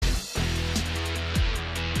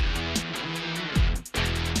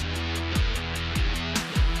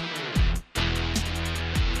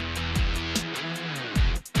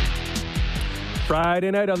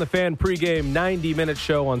Friday night on the Fan pregame 90-minute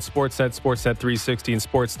show on Sportsnet, Sportsnet 360, and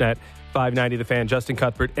Sportsnet 590. The Fan, Justin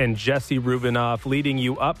Cuthbert and Jesse Rubinoff leading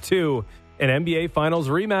you up to an NBA Finals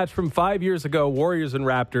rematch from 5 years ago, Warriors and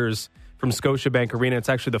Raptors from Scotiabank Arena. It's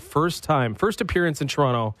actually the first appearance in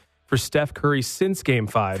Toronto for Steph Curry since Game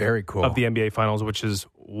 5 Very cool. of the NBA Finals, which is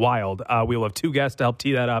wild. We'll have two guests to help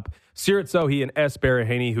tee that up. Sirit Sohi and S.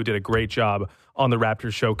 Barahaney, who did a great job on the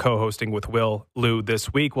Raptors show co-hosting with Will Liu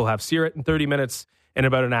this week. We'll have Sirit in 30 minutes. In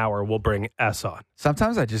about an hour, we'll bring S on.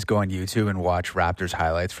 Sometimes I just go on YouTube and watch Raptors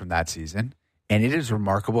highlights from that season, and it is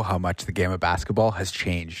remarkable how much the game of basketball has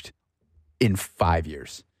changed in 5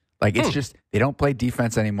 years. Like, it's just, they don't play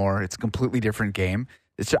defense anymore. It's a completely different game.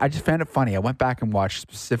 I just found it funny. I went back and watched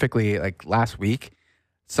specifically, like, last week,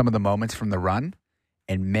 some of the moments from the run,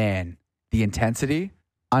 and man, the intensity,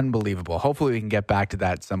 unbelievable. Hopefully we can get back to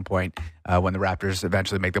that at some point when the Raptors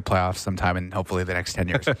eventually make the playoffs sometime in hopefully the next 10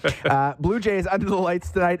 years. Blue Jays under the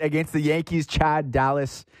lights tonight against the Yankees. Chad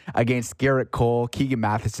Dallas against Garrett Cole. Keegan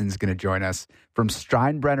Matheson's going to join us from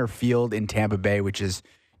Steinbrenner Field in Tampa Bay, which is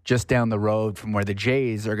just down the road from where the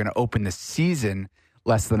Jays are going to open the season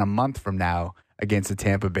less than a month from now against the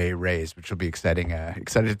Tampa Bay Rays, which will be exciting.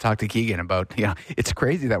 Excited to talk to Keegan about, it's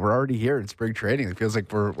crazy that we're already here in spring training. It feels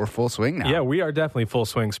like we're full swing now. Yeah, we are definitely full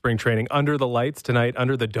swing spring training under the lights tonight,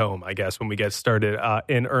 under the dome, I guess, when we get started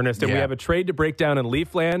in earnest. And we have a trade to break down in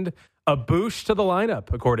Leafland. A boosh to the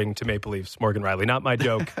lineup, according to Maple Leafs, Morgan Riley. Not my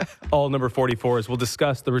joke. All number 44s. We'll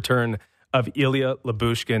discuss the return of Ilya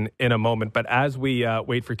Lyubushkin in a moment. But as we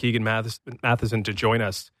wait for Keegan Matheson to join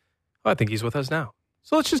us, I think he's with us now.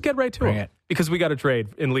 So let's just get right to it. Because we got a trade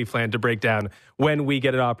in Leafland to break down when we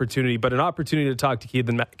get an opportunity. But an opportunity to talk to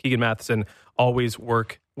Keegan Matheson, always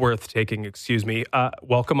worth taking,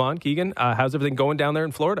 welcome on, Keegan. How's everything going down there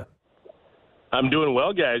in Florida? I'm doing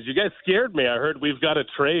well, guys. You guys scared me. I heard we've got a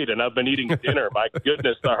trade, and I've been eating dinner. My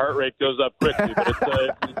goodness, the heart rate goes up quickly.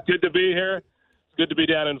 But it's good to be here. It's good to be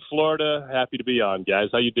down in Florida. Happy to be on, guys.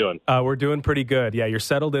 How you doing? We're doing pretty good. Yeah, you're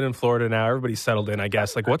settled in Florida now. Everybody's settled in, I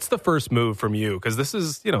guess. Like, what's the first move from you? Because this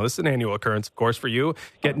is an annual occurrence, of course, for you,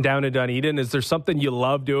 getting down to Dunedin. Is there something you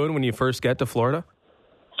love doing when you first get to Florida?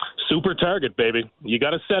 Super target, baby. You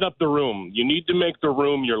got to set up the room. You need to make the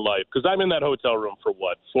room your life. Because I'm in that hotel room for,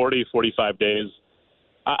 45 days.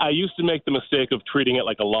 I used to make the mistake of treating it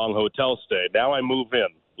like a long hotel stay. Now I move in.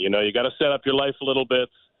 You got to set up your life a little bit.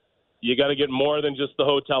 You got to get more than just the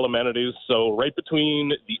hotel amenities. So right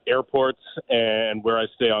between the airport and where I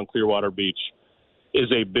stay on Clearwater Beach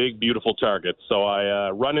is a big, beautiful Target. So I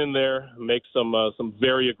run in there, make some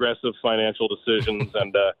very aggressive financial decisions,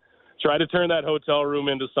 and try to turn that hotel room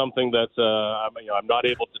into something that I'm not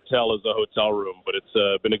able to tell as a hotel room, but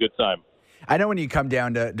it's been a good time. I know when you come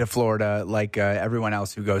down to Florida, like everyone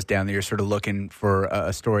else who goes down there, you're sort of looking for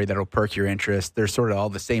a story that'll perk your interest. There's sort of all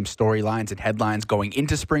the same storylines and headlines going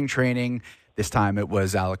into spring training. This time it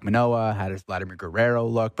was Alek Manoah, had his Vladimir Guerrero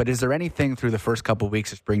look. But is there anything through the first couple of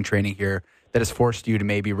weeks of spring training here that has forced you to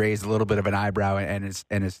maybe raise a little bit of an eyebrow and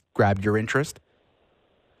has grabbed your interest?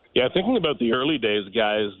 Yeah, thinking about the early days,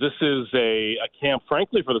 guys, this is a camp,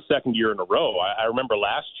 frankly, for the second year in a row. I remember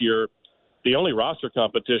last year, the only roster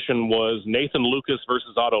competition was Nathan Lucas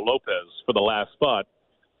versus Otto Lopez for the last spot,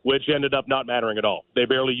 which ended up not mattering at all. They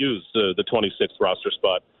barely used the 26th roster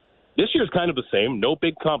spot. This year's kind of the same. No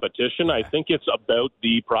big competition. I think it's about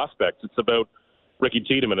the prospects. It's about Ricky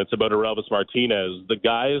Tiedemann. It's about Aurelvis Martinez, the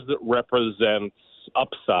guys that represent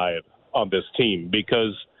upside on this team.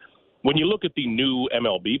 Because when you look at the new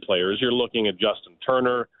MLB players, you're looking at Justin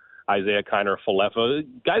Turner, Isaiah Kiner-Falefa.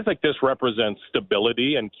 Guys like this represent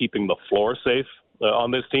stability and keeping the floor safe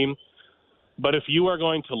on this team. But if you are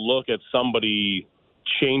going to look at somebody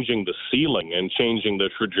changing the ceiling and changing the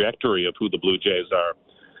trajectory of who the Blue Jays are,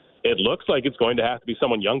 it looks like it's going to have to be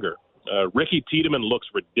someone younger. Ricky Tiedemann looks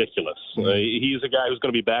ridiculous. He's a guy who's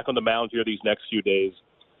going to be back on the mound here these next few days.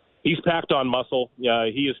 He's packed on muscle.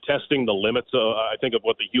 He is testing the limits, I think, of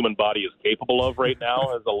what the human body is capable of right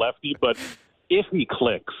now as a lefty. But if he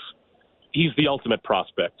clicks, he's the ultimate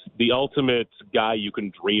prospect, the ultimate guy you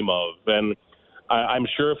can dream of. And I'm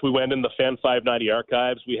sure if we went in the Fan 590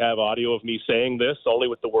 archives, we have audio of me saying this, only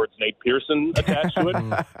with the words Nate Pearson attached to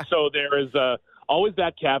it. So there is always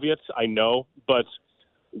that caveat, I know. But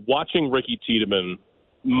watching Ricky Tiedemann,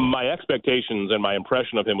 my expectations and my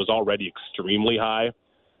impression of him was already extremely high.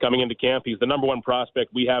 Coming into camp, he's the number one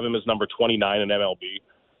prospect. We have him as number 29 in MLB.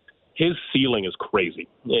 His ceiling is crazy.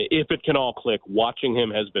 If it can all click, watching him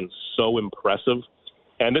has been so impressive.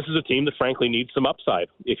 And this is a team that, frankly, needs some upside.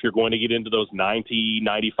 If you're going to get into those 90,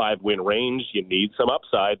 95 win range, you need some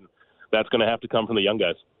upside. That's going to have to come from the young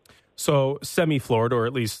guys. So semi-floored, or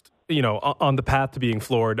at least on the path to being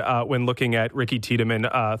floored when looking at Ricky Tiedemann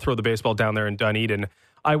throw the baseball down there in Dunedin.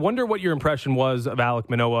 I wonder what your impression was of Alek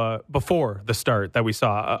Manoah before the start that we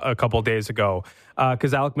saw a couple days ago.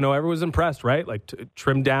 Because Alek Manoah, everyone was impressed, right? Like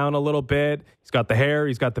trimmed down a little bit. He's got the hair,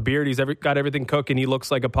 he's got the beard, he's got everything cooking. He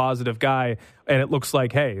looks like a positive guy. And it looks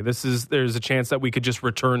like, hey, there's a chance that we could just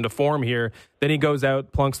return to form here. Then he goes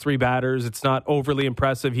out, plunks 3 batters. It's not overly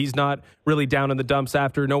impressive. He's not really down in the dumps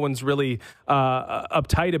after. No one's really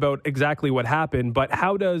uptight about exactly what happened. But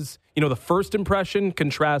how does, the first impression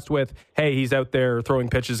contrast with, hey, he's out there throwing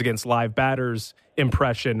pitches against live batters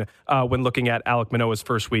impression when looking at Alek Manoah's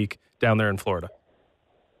first week down there in Florida?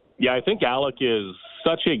 Yeah, I think Alek is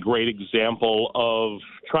such a great example of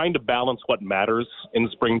trying to balance what matters in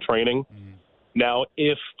spring training. Now,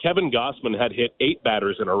 if Kevin Gausman had hit 8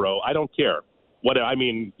 batters in a row, I don't care.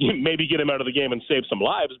 Maybe get him out of the game and save some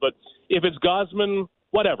lives, but if it's Gausman,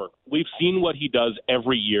 whatever. We've seen what he does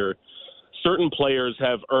every year. Certain players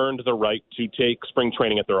have earned the right to take spring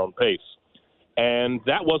training at their own pace. And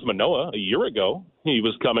that was Manoah a year ago. He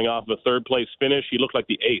was coming off a third-place finish. He looked like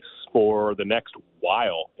the ace for the next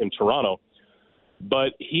while in Toronto.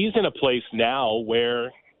 But he's in a place now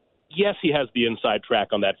where, yes, he has the inside track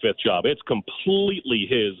on that 5th job. It's completely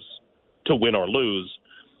his to win or lose.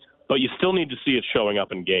 But you still need to see it showing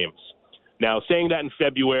up in games. Now, saying that in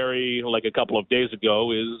February, like a couple of days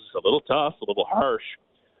ago, is a little tough, a little harsh.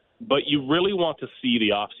 But you really want to see the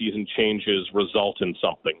offseason changes result in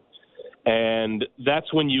something. And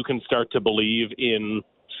that's when you can start to believe in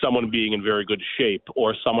someone being in very good shape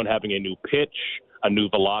or someone having a new pitch, a new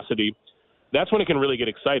velocity. That's when it can really get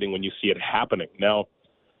exciting, when you see it happening. Now,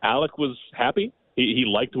 Alek was happy. He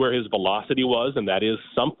liked where his velocity was, and that is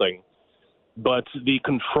something. But the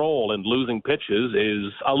control and losing pitches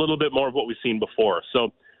is a little bit more of what we've seen before.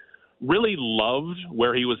 So really loved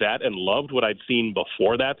where he was at and loved what I'd seen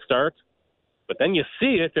before that start. But then you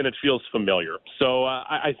see it, and it feels familiar. So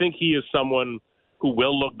I think he is someone who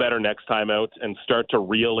will look better next time out and start to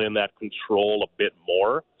reel in that control a bit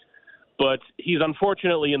more. But he's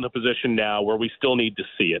unfortunately in the position now where we still need to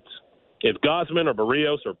see it. If Gausman or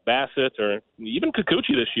Barrios or Bassett or even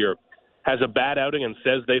Kikuchi this year has a bad outing and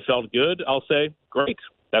says they felt good, I'll say, great.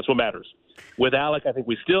 That's what matters. With Alek, I think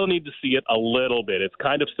we still need to see it a little bit. It's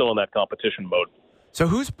kind of still in that competition mode. So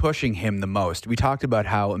who's pushing him the most? We talked about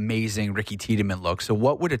how amazing Ricky Tiedemann looks. So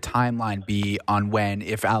what would a timeline be on when,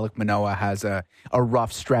 if Alek Manoah has a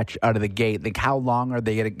rough stretch out of the gate, like how long are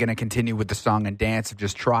they going to continue with the song and dance of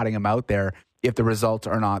just trotting him out there if the results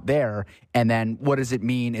are not there? And then what does it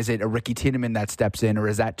mean? Is it a Ricky Tiedemann that steps in, or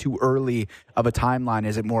is that too early of a timeline?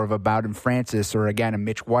 Is it more of a Bowden Francis or, again, a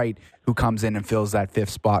Mitch White who comes in and fills that 5th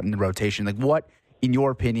spot in the rotation? Like what, in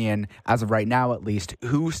your opinion, as of right now at least,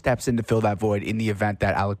 who steps in to fill that void in the event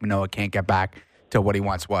that Alek Manoah can't get back to what he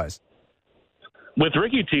once was? With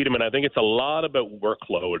Ricky Tiedemann, I think it's a lot about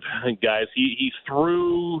workload. Guys, he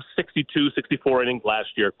threw 62, 64 innings last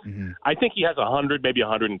year. Mm-hmm. I think he has 100, maybe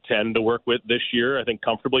 110 to work with this year. I think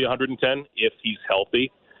comfortably 110 if he's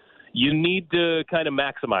healthy. You need to kind of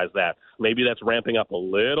maximize that. Maybe that's ramping up a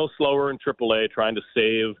little slower in AAA, trying to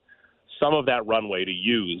save some of that runway to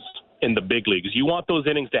use in the big leagues. You want those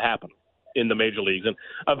innings to happen in the major leagues. And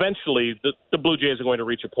eventually the Blue Jays are going to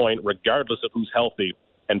reach a point, regardless of who's healthy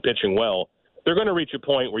and pitching well, they're going to reach a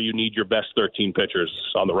point where you need your best 13 pitchers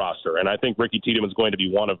on the roster. And I think Ricky Tiedemann is going to be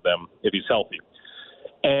one of them if he's healthy.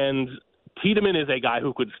 And Tiedemann is a guy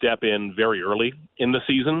who could step in very early in the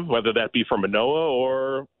season, whether that be for Manoah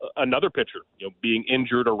or another pitcher, being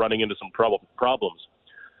injured or running into some problems.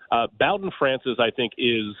 Bowden Francis, I think,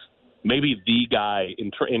 is maybe the guy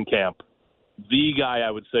in camp. The guy,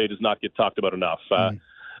 I would say, does not get talked about enough.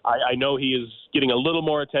 I know he is getting a little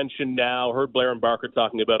more attention now. Heard Blair and Barker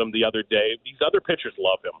talking about him the other day. These other pitchers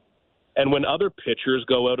love him. And when other pitchers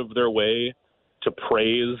go out of their way to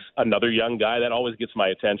praise another young guy, that always gets my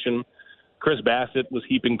attention. Chris Bassett was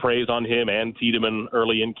heaping praise on him and Tiedemann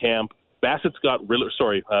early in camp.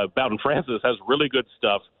 Bowden Francis has really good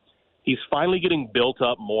stuff. He's finally getting built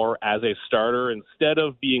up more as a starter instead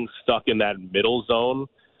of being stuck in that middle zone.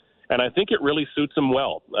 And I think it really suits him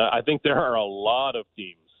well. I think there are a lot of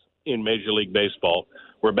teams in Major League Baseball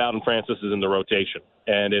where Bowden Francis is in the rotation.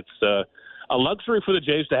 And it's a luxury for the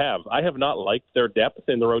Jays to have. I have not liked their depth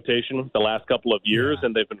in the rotation the last couple of years,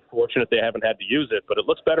 and they've been fortunate they haven't had to use it, but it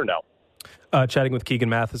looks better now. Chatting with Keegan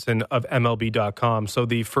Matheson of MLB.com. So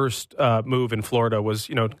the first move in Florida was,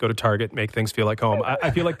 go to Target, make things feel like home.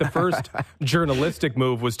 I feel like the first journalistic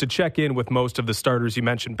move was to check in with most of the starters. You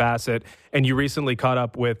mentioned Bassett, and you recently caught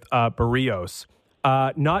up with Barrios.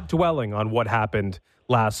 Not dwelling on what happened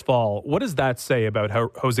last fall. What does that say about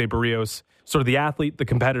how Jose Barrios, sort of the athlete, the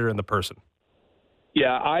competitor, and the person?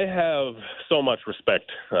 Yeah, I have so much respect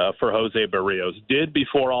for Jose Barrios. Did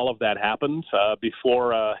before all of that happened,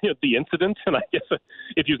 before the incident. And I guess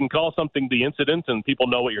if you can call something the incident and people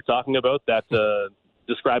know what you're talking about, that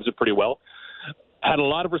describes it pretty well. Had a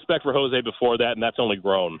lot of respect for Jose before that, and that's only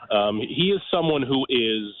grown. He is someone who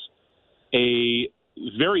is a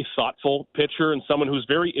very thoughtful pitcher and someone who's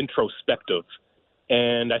very introspective.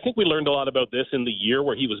 And I think we learned a lot about this in the year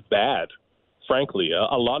where he was bad. Frankly,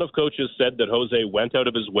 a lot of coaches said that Jose went out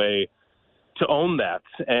of his way to own that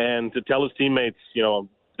and to tell his teammates,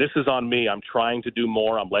 this is on me. I'm trying to do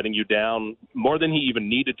more. I'm letting you down more than he even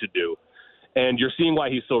needed to do. And you're seeing why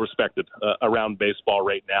he's so respected around baseball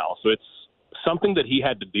right now. So it's something that he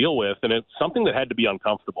had to deal with, and it's something that had to be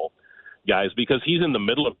uncomfortable, guys, because he's in the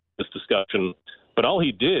middle of this discussion. But all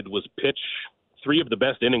he did was pitch 3 of the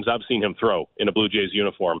best innings I've seen him throw in a Blue Jays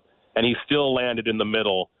uniform. And he still landed in the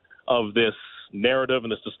middle of this narrative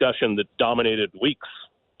and this discussion that dominated weeks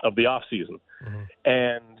of the offseason. Mm-hmm.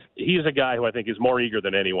 And he's a guy who I think is more eager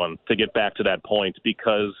than anyone to get back to that point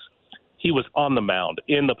because he was on the mound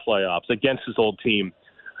in the playoffs against his old team.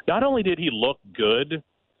 Not only did he look good,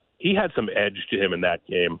 he had some edge to him in that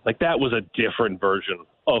game. Like, that was a different version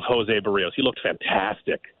of Jose Barrios. He looked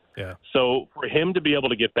fantastic. Yeah. So for him to be able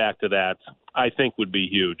to get back to that, I think would be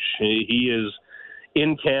huge. He is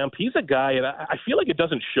in camp. He's a guy, and I feel like it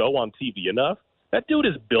doesn't show on TV enough. That dude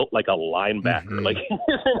is built like a linebacker. Mm-hmm. Like, he's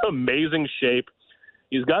in amazing shape.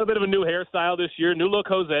 He's got a bit of a new hairstyle this year. New look,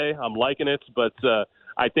 Jose. I'm liking it, but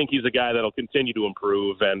I think he's a guy that'll continue to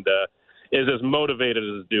improve and is as motivated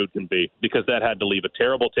as a dude can be, because that had to leave a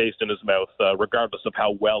terrible taste in his mouth, regardless of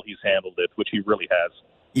how well he's handled it, which he really has.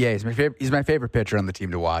 Yeah, he's my favorite pitcher on the team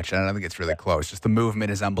to watch, and I don't think it's really close. Just the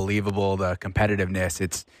movement is unbelievable, the competitiveness.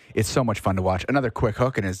 It's so much fun to watch. Another quick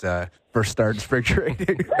hook in his first start in spring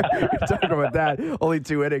training. Talk about that. Only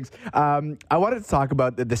 2 innings. I wanted to talk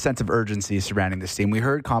about the sense of urgency surrounding this team. We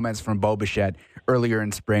heard comments from Bo Bichette earlier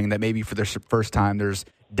in spring that maybe for the first time there's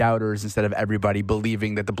doubters instead of everybody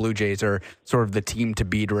believing that the Blue Jays are sort of the team to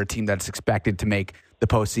beat or a team that's expected to make the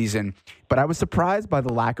postseason. But I was surprised by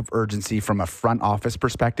the lack of urgency from a front office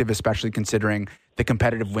perspective, especially considering the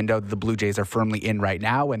competitive window that the Blue Jays are firmly in right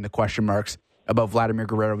now and the question marks about Vladimir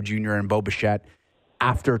Guerrero Jr. and Bo Bichette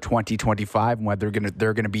after 2025 and whether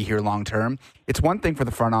they're going to be here long term. It's one thing for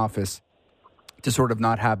the front office to sort of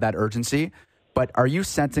not have that urgency, but are you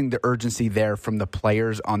sensing the urgency there from the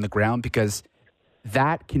players on the ground? Because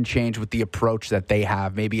that can change with the approach that they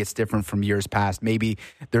have. Maybe it's different from years past. Maybe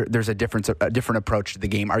there's a different approach to the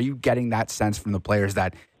game. Are you getting that sense from the players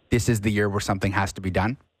that this is the year where something has to be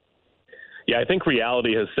done? Yeah, I think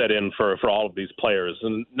reality has set in for all of these players.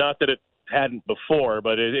 And not that it hadn't before,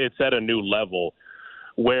 but it's at a new level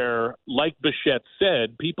where, like Bichette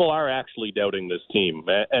said, people are actually doubting this team.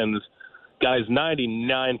 And guys,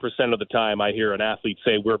 99% of the time I hear an athlete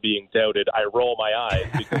say we're being doubted, I roll my eyes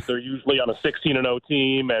because they're usually on a 16-0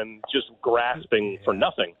 team and just grasping for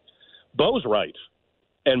nothing. Bo's right.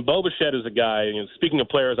 And Bo Bichette is a guy, speaking of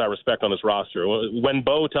players I respect on this roster, when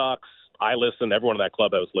Bo talks, I listen, everyone in that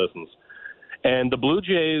clubhouse listens. And the Blue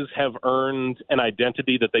Jays have earned an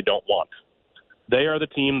identity that they don't want. They are the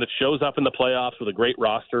team that shows up in the playoffs with a great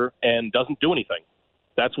roster and doesn't do anything.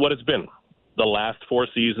 That's what it's been. The last 4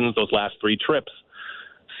 seasons, those last 3 trips,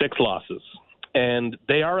 6 losses. And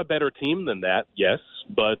they are a better team than that, yes,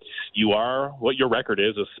 but you are what your record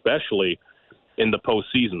is, especially in the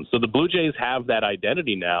postseason. So the Blue Jays have that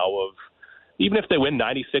identity now of, even if they win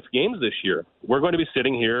 96 games this year, we're going to be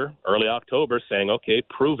sitting here early October saying, okay,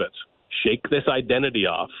 prove it. Shake this identity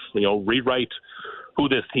off, rewrite who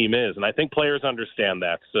this team is. And I think players understand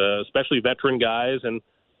that, especially veteran guys and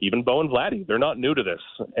even Bo and Vladdy. They're not new to this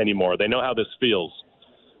anymore. They know how this feels.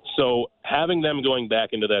 So having them going back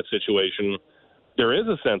into that situation, there is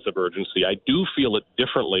a sense of urgency. I do feel it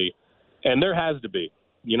differently, and there has to be.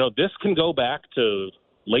 This can go back to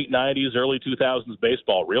late 90s, early 2000s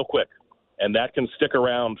baseball real quick, and that can stick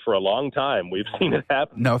around for a long time. We've seen it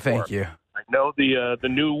happen. No, thank you. I know the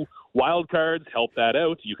new wild cards help that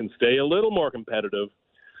out. You can stay a little more competitive,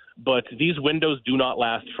 but these windows do not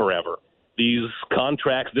last forever. These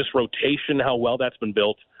contracts, this rotation, how well that's been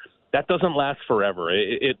built, that doesn't last forever.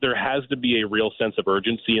 There has to be a real sense of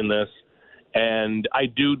urgency in this, and I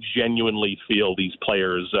do genuinely feel these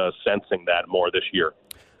players sensing that more this year.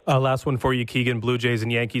 Last one for you, Keegan. Blue Jays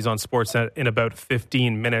and Yankees on Sportsnet in about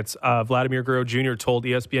 15 minutes. Vladimir Guerrero Jr. told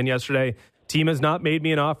ESPN yesterday, team has not made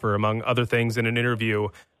me an offer, among other things, in an interview.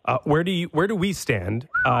 Where do we stand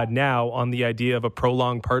now on the idea of a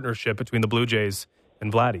prolonged partnership between the Blue Jays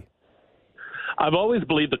and Vladdy? I've always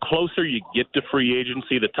believed the closer you get to free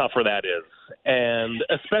agency, the tougher that is. And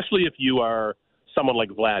especially if you are someone like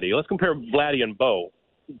Vladdy. Let's compare Vladdy and Bo.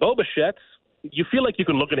 Bo Bichette, you feel like you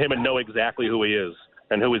can look at him and know exactly who he is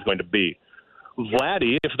and who he's going to be.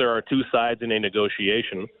 Vladdy, if there are two sides in a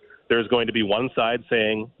negotiation, there's going to be one side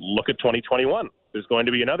saying, look at 2021. There's going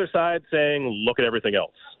to be another side saying, look at everything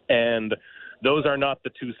else. And those are not the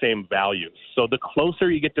two same values. So the closer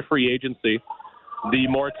you get to free agency, the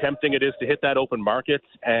more tempting it is to hit that open market.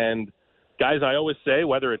 And guys, I always say,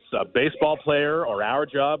 whether it's a baseball player or our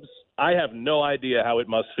jobs, I have no idea how it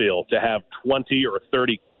must feel to have 20 or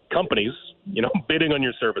 30 companies, bidding on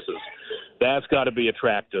your services. That's got to be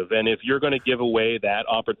attractive. And if you're going to give away that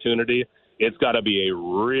opportunity, it's got to be a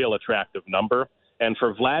real attractive number. And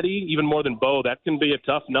for Vladdy, even more than Bo, that can be a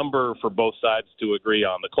tough number for both sides to agree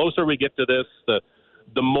on. The closer we get to this,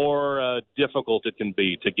 the more difficult it can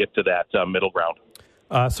be to get to that middle ground.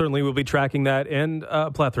 Certainly we'll be tracking that and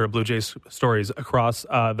a plethora of Blue Jays stories across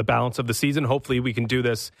the balance of the season. Hopefully we can do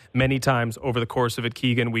this many times over the course of it,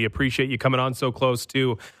 Keegan. We appreciate you coming on so close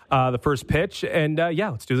to the first pitch. And,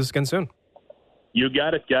 let's do this again soon. You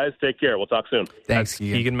got it, guys. Take care. We'll talk soon. Thanks,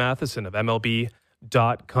 Keegan Matheson of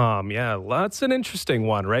MLB.com. Yeah, that's an interesting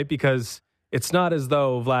one, right? Because it's not as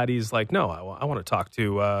though Vladdy's like, no, I want to talk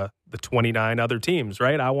to the 29 other teams,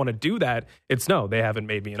 right? I want to do that. It's no, they haven't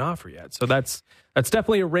made me an offer yet. So that's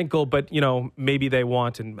definitely a wrinkle, but, maybe they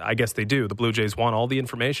want, and I guess they do, the Blue Jays want all the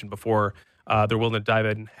information before they're willing to dive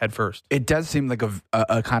in head first. It does seem like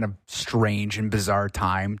a kind of strange and bizarre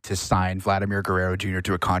time to sign Vladimir Guerrero Jr.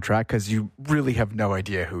 to a contract because you really have no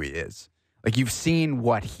idea who he is. Like, you've seen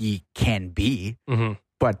what he can be,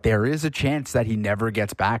 but there is a chance that he never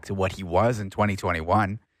gets back to what he was in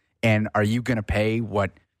 2021. And are you going to pay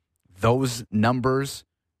what those numbers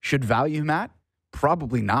should value him at?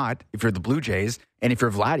 Probably not if you're the Blue Jays. And if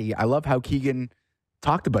you're Vladdy, I love how Keegan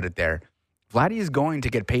talked about it there. Vladdy is going to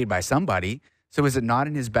get paid by somebody. So is it not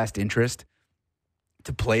in his best interest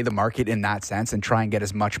to play the market in that sense and try and get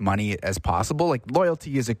as much money as possible? Like,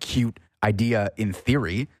 loyalty is a cute idea in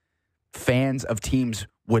theory. Fans of teams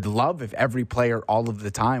would love if every player all of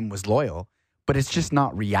the time was loyal, but it's just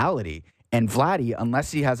not reality. And Vladdy,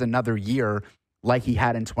 unless he has another year like he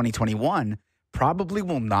had in 2021, probably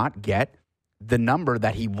will not get the number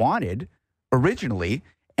that he wanted originally,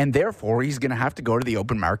 and therefore he's going to have to go to the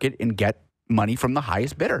open market and get money from the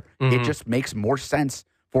highest bidder. It just makes more sense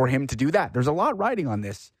for him to do that. There's a lot riding on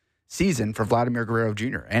this season for Vladimir Guerrero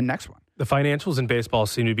Jr. and next one. The financials in baseball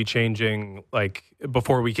seem to be changing, like,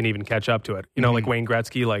 before we can even catch up to it. Like Wayne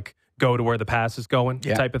Gretzky, like, go to where the pass is going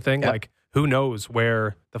type of thing. Like, who knows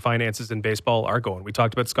where the finances in baseball are going? We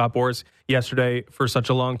talked about Scott Boras yesterday for such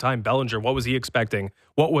a long time. Bellinger, what was he expecting?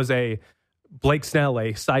 What was a Blake Snell,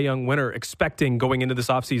 a Cy Young winner, expecting going into this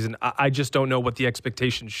offseason? I just don't know what the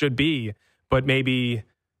expectation should be, but maybe,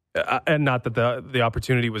 and not that the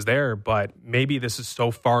opportunity was there, but maybe this is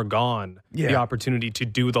so far gone, the opportunity to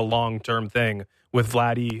do the long-term thing with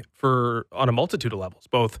Vladdy on a multitude of levels,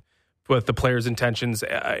 both with the players' intentions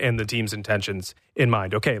and the team's intentions in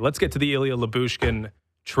mind. Okay, let's get to the Ilya Lyubushkin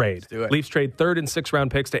trade. Let's do it. Leafs trade 3rd and 6th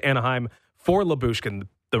round picks to Anaheim for Lyubushkin.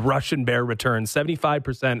 The Russian Bear returns,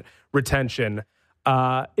 75% retention.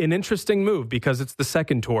 An interesting move because it's the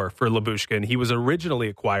second tour for Lyubushkin. He was originally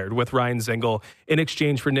acquired with Ryan Zingle in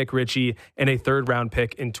exchange for Nick Ritchie and a 3rd round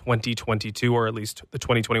pick in 2022, or at least the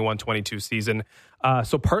 2021-22 season.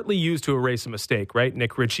 So partly used to erase a mistake, right?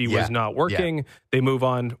 Nick Ritchie was not working. Yeah. They move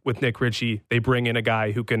on with Nick Ritchie. They bring in a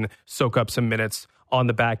guy who can soak up some minutes on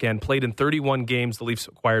the back end. Played in 31 games. The Leafs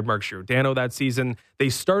acquired Mark Giordano that season. They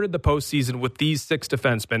started the postseason with these 6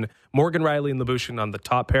 defensemen, Morgan Rielly and Lyubushkin on the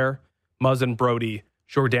top pair, Muzzin, Brody,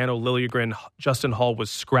 Giordano, Liljegren, Justin Hall was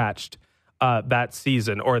scratched that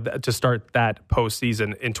season, or to start that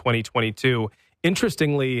postseason in 2022.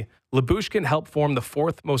 Interestingly, Lyubushkin helped form the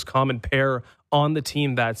 4th most common pair on the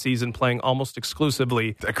team that season, playing almost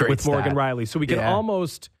exclusively with Morgan Rielly. So we can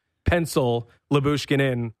almost pencil Lyubushkin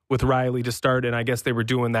in with Rielly to start, and I guess they were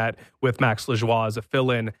doing that with Max Lajoie as a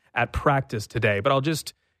fill-in at practice today. But I'll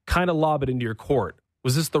just kind of lob it into your court.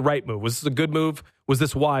 Was this the right move? Was this a good move? Was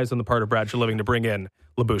this wise on the part of Brad Treliving to bring in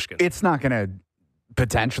Lyubushkin? It's not going to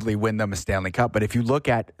potentially win them a Stanley Cup, but if you look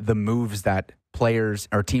at the moves that players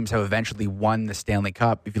or teams have eventually won the Stanley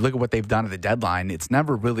Cup, if you look at what they've done at the deadline, it's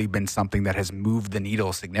never really been something that has moved the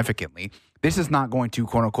needle significantly. This is not going to,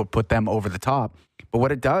 quote unquote, put them over the top, but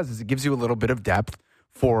what it does is it gives you a little bit of depth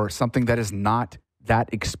for something that is not that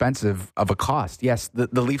expensive of a cost. Yes,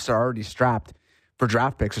 the Leafs are already strapped for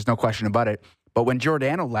draft picks. There's no question about it. But when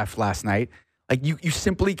Giordano left last night, like you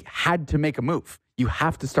simply had to make a move. You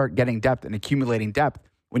have to start getting depth and accumulating depth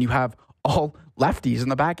when you have all lefties in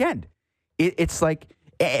the back end. It's like,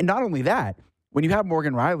 and not only that, when you have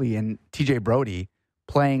Morgan Riley and TJ Brody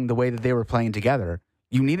playing the way that they were playing together,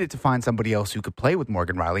 you needed to find somebody else who could play with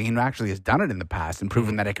Morgan Riley and who actually has done it in the past and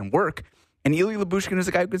proven that it can work. And Ilya Lyubushkin is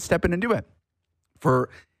a guy who could step in and do it. For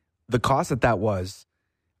the cost that was,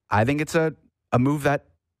 I think it's a move that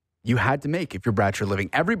you had to make if you're Brad Treliving.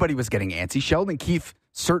 Everybody was getting antsy. Sheldon Keefe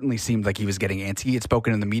certainly seemed like he was getting antsy. He had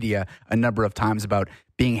spoken in the media a number of times about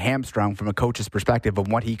being hamstrung from a coach's perspective of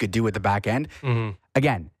what he could do at the back end. Mm-hmm.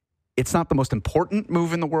 Again, it's not the most important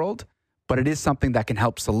move in the world, but it is something that can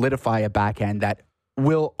help solidify a back end that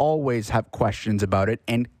will always have questions about it,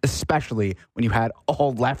 and especially when you had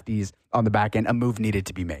all lefties on the back end, a move needed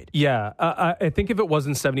to be made. Yeah, I think if it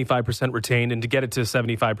wasn't 75% retained, and to get it to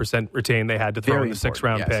 75% retained, they had to throw in the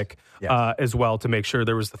 6th-round pick as well to make sure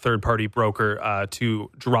there was the third-party broker to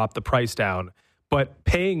drop the price down. But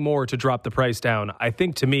paying more to drop the price down, I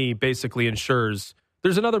think to me, basically ensures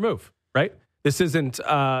there's another move, right? This isn't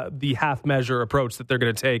the half-measure approach that they're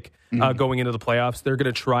going to take going into the playoffs. They're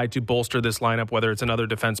going to try to bolster this lineup, whether it's another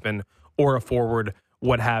defenseman or a forward,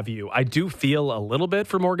 what have you. I do feel a little bit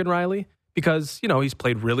for Morgan Riley because, you know, he's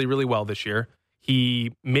played really, really well this year.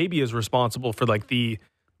 He maybe is responsible for like the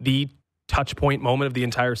touch point moment of the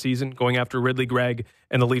entire season, going after Ridley Gregg,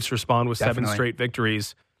 and the Leafs respond with 7 straight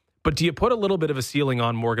victories. But do you put a little bit of a ceiling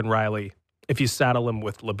on Morgan Riley if you saddle him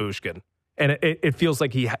with Lyubushkin? And it feels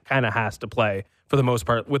like he kind of has to play for the most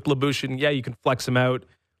part. With Lyubushkin, yeah, you can flex him out.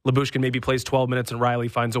 Lyubushkin maybe plays 12 minutes and Riley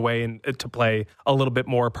finds a way to play a little bit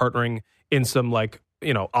more, partnering in some, like,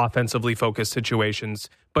 you know, offensively focused situations.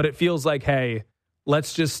 But it feels like, hey,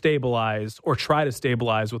 let's just stabilize or try to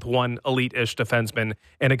stabilize with one elite-ish defenseman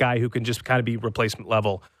and a guy who can just kind of be replacement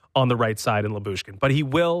level on the right side in Lyubushkin. But he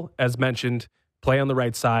will, as mentioned, play on the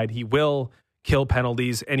right side. He will kill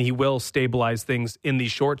penalties, and he will stabilize things in the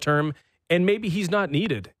short term. And maybe he's not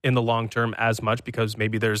needed in the long term as much because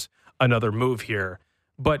maybe there's another move here.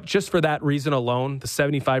 But just for that reason alone, the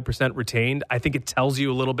 75% retained, I think it tells you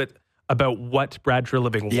a little bit about what Brad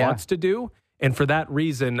Treliving wants to do. And for that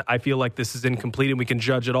reason, I feel like this is incomplete, and we can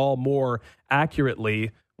judge it all more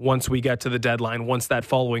accurately once we get to the deadline, once that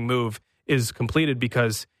following move is completed.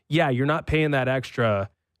 Because, yeah, you're not paying that extra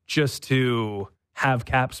just to have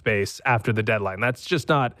cap space after the deadline. That's just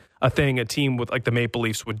not a thing a team with like the Maple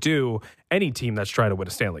Leafs would do. Any team that's trying to win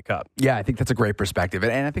a Stanley Cup. Yeah, I think that's a great perspective.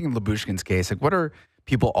 And I think in Lyubushkin's case, like, what are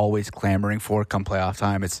people always clamoring for come playoff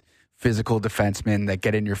time? It's physical defensemen that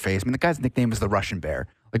get in your face. I mean, the guy's nickname is the Russian Bear.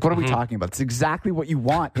 Like, what are we talking about? It's exactly what you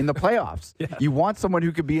want in the playoffs. You want someone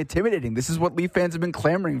who could be intimidating. This is what Leaf fans have been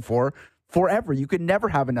clamoring for forever. You could never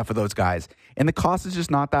have enough of those guys. And the cost is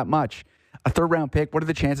just not that much. A 3rd-round pick, what are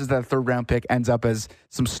the chances that a 3rd-round pick ends up as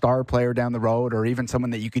some star player down the road or even someone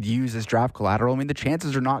that you could use as draft collateral? I mean, the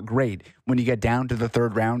chances are not great when you get down to the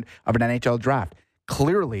 3rd round of an NHL draft.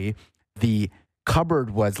 Clearly, the cupboard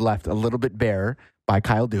was left a little bit bare by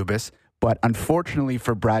Kyle Dubas, but unfortunately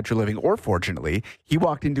for Brad Treliving, or fortunately, he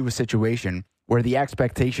walked into a situation where the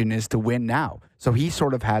expectation is to win now. So he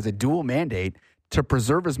sort of has a dual mandate to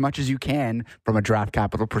preserve as much as you can from a draft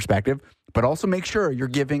capital perspective, but also make sure you're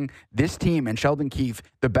giving this team and Sheldon Keefe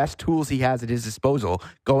the best tools he has at his disposal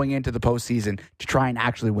going into the postseason to try and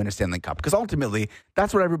actually win a Stanley Cup. Because ultimately,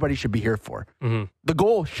 that's what everybody should be here for. Mm-hmm. The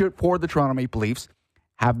goal should, for the Toronto Maple Leafs,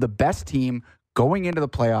 have the best team going into the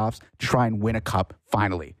playoffs to try and win a cup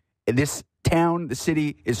finally. This town, the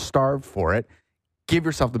city, is starved for it. Give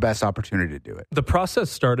yourself the best opportunity to do it. The process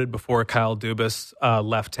started before Kyle Dubas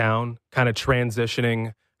left town, kind of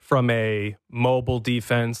transitioning from a mobile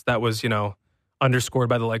defense that was, you know, underscored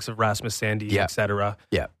by the likes of Rasmus Sandin, et cetera.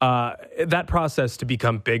 Yeah. That process to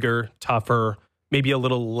become bigger, tougher, maybe a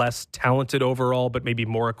little less talented overall, but maybe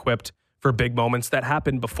more equipped for big moments. That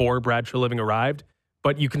happened before Brad Treliving arrived.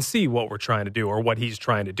 But you can see what we're trying to do, or what he's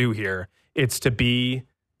trying to do here. It's to be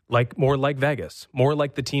more like Vegas, more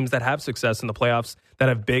like the teams that have success in the playoffs, that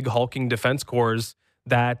have big hulking defense cores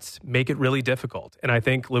that make it really difficult. And I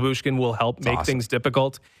think Lyubushkin will help make things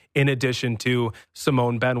difficult, in addition to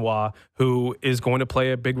Simone Benoit, who is going to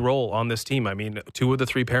play a big role on this team. I mean, 2 of the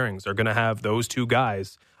 3 pairings are going to have those 2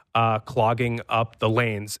 guys clogging up the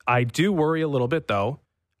lanes. I do worry a little bit, though,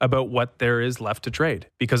 about what there is left to trade,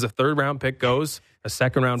 because a 3rd-round pick goes, a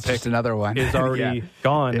 2nd-round pick another one. is already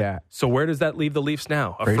gone. Yeah. So where does that leave the Leafs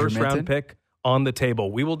now? A 1st-round pick on the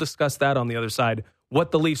table. We will discuss that on the other side,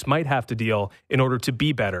 what the Leafs might have to deal in order to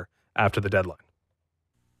be better after the deadline.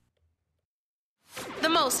 The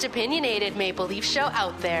most opinionated Maple Leaf show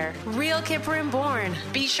out there. Real Kipper and Bourne.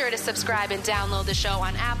 Be sure to subscribe and download the show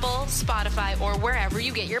on Apple, Spotify, or wherever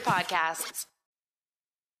you get your podcasts.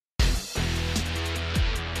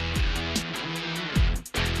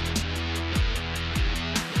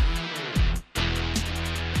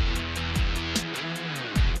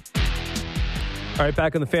 All right,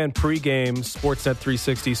 back on the Fan pregame, Sportsnet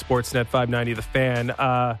 360, Sportsnet 590, the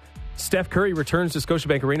Fan. Steph Curry returns to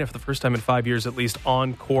Scotiabank Arena for the first time in 5 years, at least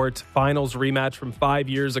on court. Finals rematch from 5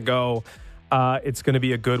 years ago. It's going to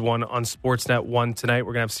be a good one on Sportsnet 1 tonight.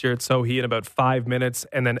 We're going to have Sirat Sohi in about 5 minutes,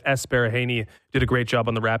 and then Esper Haney did a great job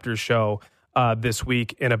on the Raptors show this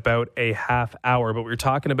week in about a half hour. But we were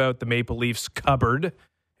talking about the Maple Leafs cupboard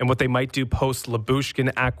and what they might do post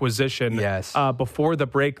Lyubushkin acquisition. Yes. Before the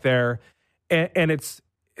break there. And it's,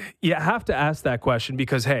 you have to ask that question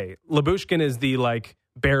because, hey, Lyubushkin is the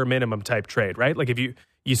bare minimum type trade, right? Like if you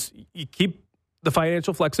keep the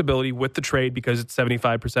financial flexibility with the trade because it's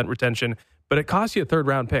 75% retention, but it costs you a third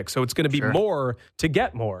round pick. So it's going to be more to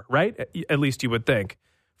get more, right? At least you would think.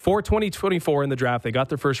 For 2024 in the draft, they got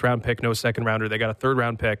their first round pick, no second rounder. They got a third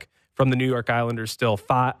round pick from the New York Islanders still,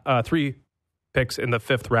 3 picks in the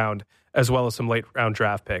 5th round, as well as some late round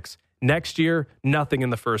draft picks. Next year, nothing in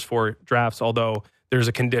the first 4 drafts, although there's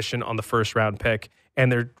a condition on the first round pick.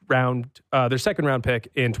 And their second round pick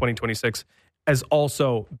in 2026 has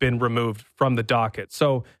also been removed from the docket.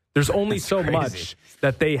 So there's only much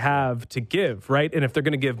that they have to give, right? And if they're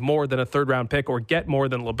going to give more than a third round pick or get more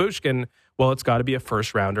than Lyubushkin, well, it's got to be a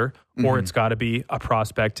first rounder or it's got to be a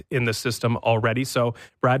prospect in the system already. So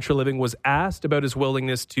Brad Treliving was asked about his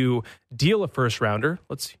willingness to deal a first rounder.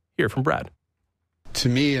 Let's hear from Brad. To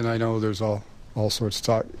me, and I know there's all sorts of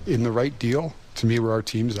talk, in the right deal, to me where our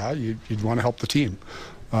team's at, you'd want to help the team.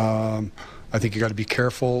 I think you got to be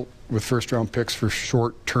careful with first round picks for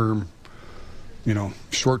short-term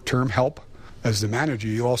help. As the manager,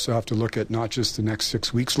 you also have to look at not just the next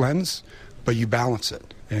 6 weeks lens, but you balance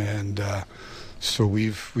it. And so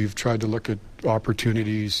we've tried to look at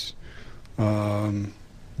opportunities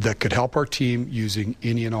that could help our team using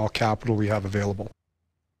any and all capital we have available.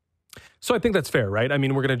 So I think that's fair, right? I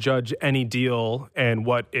mean, we're going to judge any deal and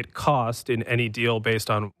what it cost in any deal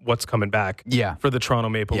based on what's coming back for the Toronto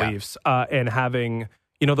Maple Leafs. And having,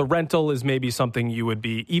 the rental is maybe something you would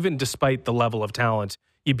be, even despite the level of talent,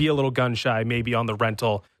 you'd be a little gun shy maybe on the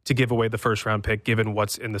rental to give away the first round pick given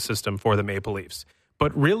what's in the system for the Maple Leafs.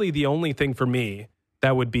 But really the only thing for me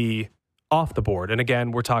that would be off the board, and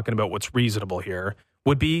again, we're talking about what's reasonable here,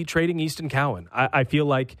 would be trading Easton Cowan. I feel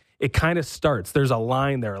like it kind of starts. There's a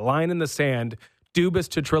line there, a line in the sand. Dubas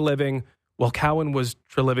to Treliving. Well, Cowan was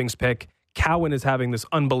Treliving's pick. Cowan is having this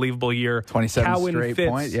unbelievable year. 27 Cowan straight fits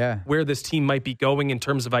point, where this team might be going in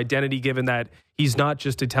terms of identity, given that he's not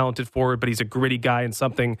just a talented forward, but he's a gritty guy and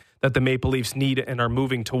something that the Maple Leafs need and are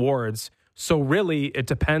moving towards. So really, it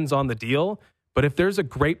depends on the deal. But if there's a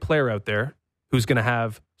great player out there who's going to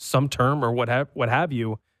have some term or what have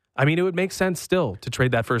you, I mean, it would make sense still to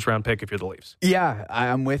trade that first round pick if you're the Leafs. Yeah,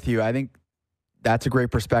 I'm with you. I think that's a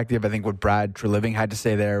great perspective. I think what Brad Treliving had to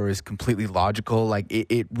say there was completely logical. Like,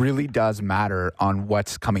 it really does matter on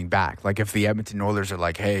what's coming back. Like, if the Edmonton Oilers are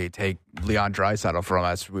like, hey, take Leon Draisaitl from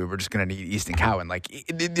us, we're just going to need Easton Cowan. Like,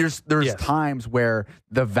 there's times where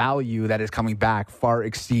the value that is coming back far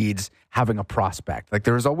exceeds having a prospect. Like,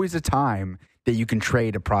 there's always a time that you can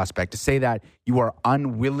trade a prospect. To say that you are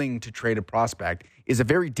unwilling to trade a prospect is a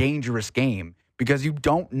very dangerous game because you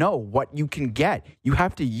don't know what you can get. You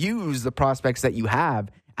have to use the prospects that you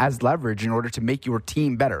have as leverage in order to make your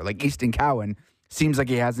team better. Like Easton Cowan seems like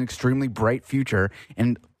he has an extremely bright future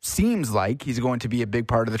and seems like he's going to be a big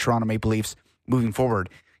part of the Toronto Maple Leafs moving forward.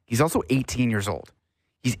 He's also 18 years old.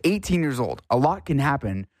 He's 18 years old. A lot can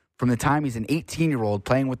happen from the time he's an 18-year-old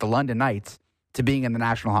playing with the London Knights to being in the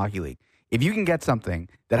National Hockey League. If you can get something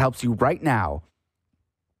that helps you right now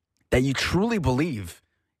that you truly believe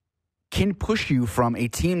can push you from a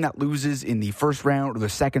team that loses in the first round or the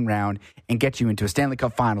second round and get you into a Stanley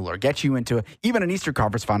Cup final or get you into even an Eastern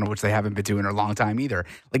Conference final, which they haven't been to in a long time either.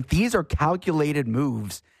 Like, these are calculated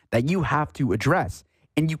moves that you have to address.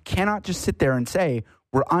 And you cannot just sit there and say,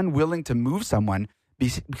 we're unwilling to move someone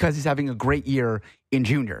because he's having a great year in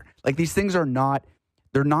junior. Like, these things are not...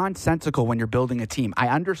 They're nonsensical when you're building a team. I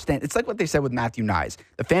understand. It's like what they said with Matthew Nyes.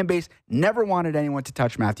 The fan base never wanted anyone to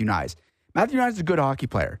touch Matthew Nyes. Matthew Nyes is a good hockey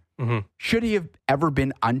player. Mm-hmm. Should he have ever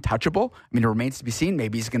been untouchable? I mean, it remains to be seen.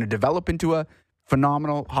 Maybe he's going to develop into a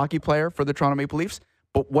phenomenal hockey player for the Toronto Maple Leafs.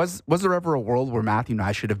 But was there ever a world where Matthew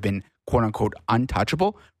Nyes should have been, quote-unquote,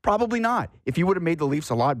 untouchable? Probably not. If he would have made the Leafs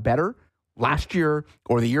a lot better last year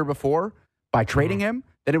or the year before by trading him,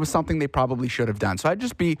 that it was something they probably should have done. So I'd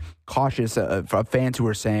just be cautious of fans who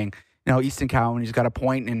are saying, Easton Cowan, he's got a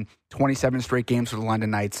point in 27 straight games for the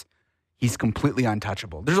London Knights. He's completely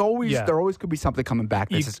untouchable. There always could be something coming back.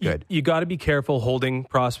 This is good. You got to be careful holding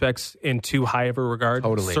prospects in too high of a regard,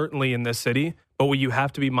 certainly in this city. But what you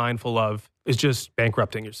have to be mindful of is just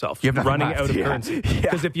bankrupting yourself. You have running left. out of currency.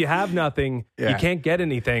 Because if you have nothing, you can't get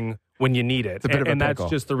anything when you need it. It's a bit of a and that's pickle.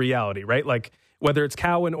 just the reality, right? Like whether it's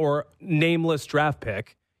Cowan or nameless draft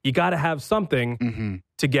pick, you got to have something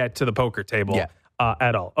to get to the poker table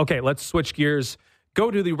at all. Okay, let's switch gears. Go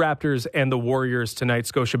to the Raptors and the Warriors tonight,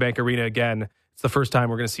 Scotiabank Arena again. It's the first time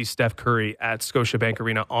we're going to see Steph Curry at Scotiabank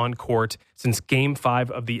Arena on court since Game 5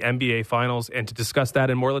 of the NBA Finals. And to discuss that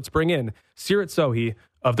and more, let's bring in Sirit Sohi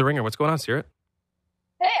of The Ringer. What's going on, Sirit?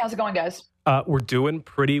 Hey, how's it going, guys? We're doing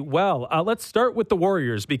pretty well. Let's start with the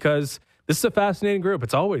Warriors because this is a fascinating group.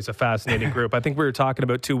 It's always a fascinating group. I think we were talking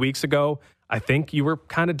about 2 weeks ago. I think you were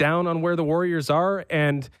kind of down on where the Warriors are,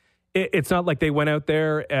 and it's not like they went out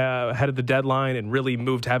there ahead of the deadline and really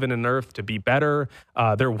moved heaven and earth to be better.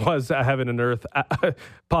 There was a heaven and earth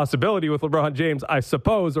possibility with LeBron James, I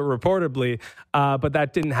suppose, or reportedly, but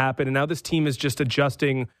that didn't happen. And now this team is just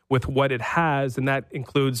adjusting with what it has, and that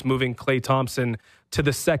includes moving Klay Thompson to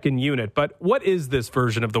the second unit. But what is this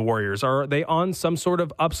version of the Warriors? Are they on some sort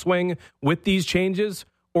of upswing with these changes,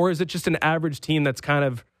 or is it just an average team that's kind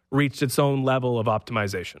of reached its own level of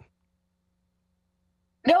optimization?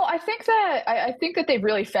 No, I think that they've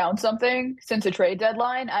really found something since the trade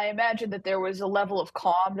deadline. I imagine that there was a level of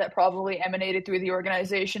calm that probably emanated through the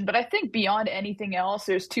organization. But I think beyond anything else,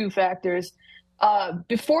 there's two factors.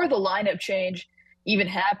 Before the lineup change even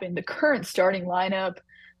happened, the current starting lineup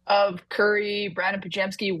of Curry, Brandon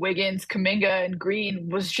Podziemski, Wiggins, Kuminga, and Green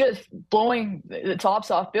was just blowing the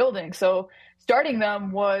tops off buildings. So starting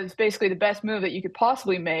them was basically the best move that you could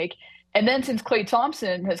possibly make. And then since Klay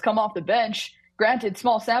Thompson has come off the bench, granted,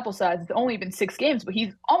 small sample size, it's only been 6 games, but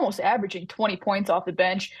he's almost averaging 20 points off the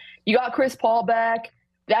bench. You got Chris Paul back.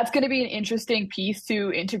 That's going to be an interesting piece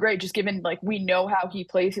to integrate, just given, like, we know how he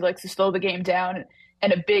plays. He likes to slow the game down,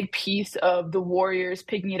 and a big piece of the Warriors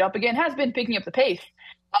picking it up again has been picking up the pace.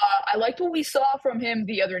 I liked what we saw from him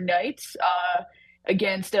the other night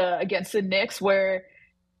against the Knicks, where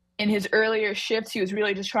in his earlier shifts, he was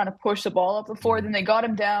really just trying to push the ball up the floor. Then they got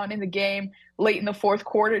him down in the game late in the fourth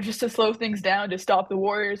quarter just to slow things down, to stop the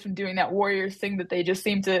Warriors from doing that Warriors thing that they just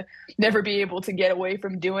seem to never be able to get away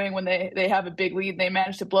from doing when they have a big lead and they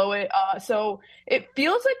manage to blow it. So it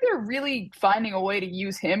feels like they're really finding a way to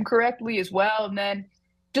use him correctly as well. And then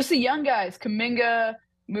just the young guys, Kuminga,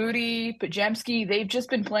 Moody, Podziemski, they've just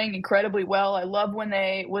been playing incredibly well. I love when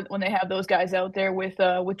they have those guys out there with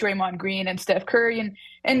Draymond Green and Steph Curry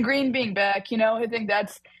and Green being back. You know, I think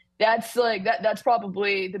that's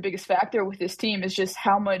probably the biggest factor with this team, is just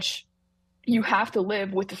how much you have to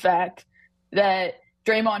live with the fact that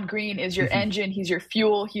Draymond Green is your engine, he's your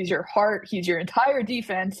fuel, he's your heart, he's your entire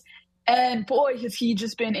defense. And boy, has he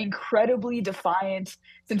just been incredibly defiant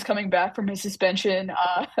since coming back from his suspension.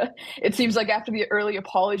 It seems like after the early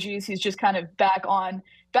apologies, he's just kind of back on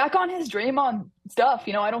his Draymond stuff.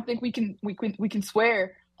 You know, I don't think we can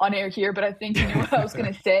swear on air here, but I think you knew what I was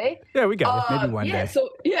going to say. Yeah, we got it. Maybe one day. So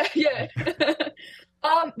yeah.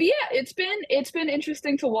 But yeah, it's been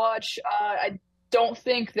interesting to watch. I don't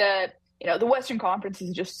think that, you know, the Western Conference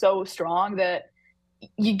is just so strong that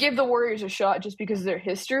you give the Warriors a shot just because of their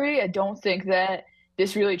history. I don't think that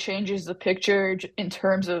this really changes the picture in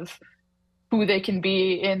terms of who they can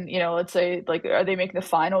be in, you know, let's say, like, are they making the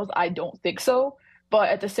finals? I don't think so. But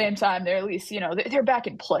at the same time, they're at least, you know, they're back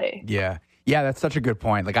in play. Yeah. Yeah, that's such a good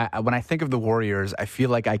point. Like, when I think of the Warriors, I feel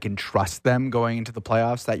like I can trust them going into the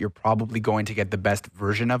playoffs, that you're probably going to get the best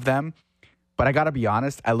version of them. But I got to be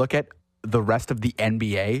honest, I look at the rest of the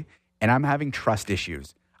NBA, and I'm having trust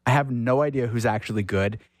issues. I have no idea who's actually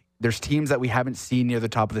good. There's teams that we haven't seen near the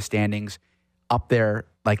top of the standings up there,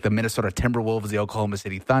 like the Minnesota Timberwolves, the Oklahoma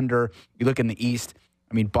City Thunder. You look in the East,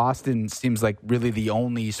 I mean, Boston seems like really the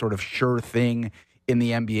only sort of sure thing in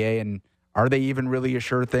the NBA. And are they even really a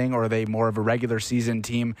sure thing, or are they more of a regular season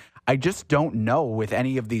team? I just don't know with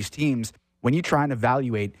any of these teams. When you try and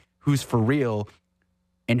evaluate who's for real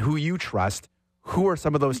and who you trust, who are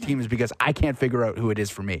some of those teams? Because I can't figure out who it is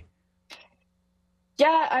for me.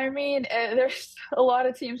 Yeah, I mean, there's a lot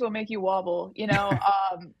of teams will make you wobble. You know,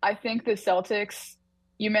 I think the Celtics,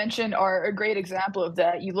 you mentioned, are a great example of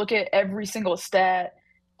that. You look at every single stat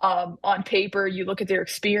on paper, you look at their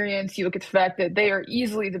experience, you look at the fact that they are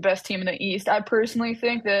easily the best team in the East. I personally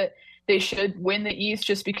think that they should win the East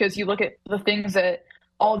just because you look at the things that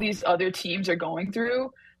all these other teams are going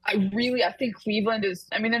through. I think Cleveland is,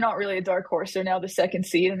 I mean, they're not really a dark horse. They're now the second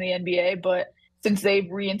seed in the NBA, but since they've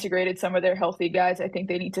reintegrated some of their healthy guys, I think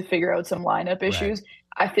they need to figure out some lineup issues.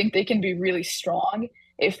 Right. I think they can be really strong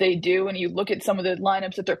if they do. And you look at some of the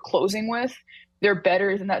lineups that they're closing with, they're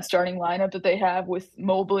better than that starting lineup that they have with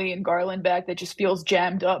Mobley and Garland back that just feels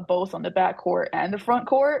jammed up both on the back court and the front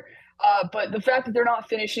court. But the fact that they're not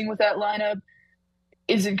finishing with that lineup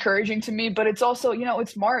is encouraging to me. But it's also,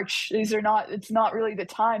 it's March. It's not really the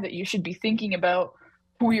time that you should be thinking about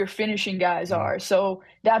who your finishing guys are. So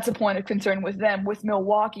that's a point of concern with them. With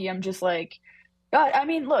Milwaukee, I'm just like, God, I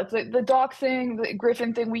mean, look, the Doc thing, the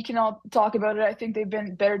Griffin thing, we can all talk about it. I think they've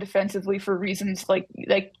been better defensively for reasons like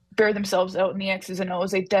bear themselves out in the X's and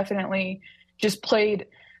O's. They definitely just played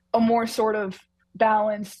a more sort of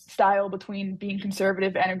balanced style between being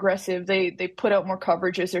conservative and aggressive. They put out more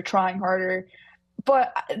coverages. They're trying harder.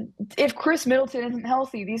 But if Chris Middleton isn't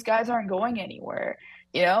healthy, these guys aren't going anywhere,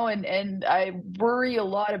 and I worry a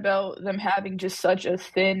lot about them having just such a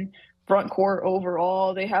thin front court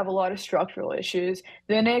overall. They have a lot of structural issues.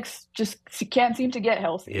 The Knicks just can't seem to get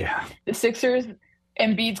healthy. Yeah. The Sixers,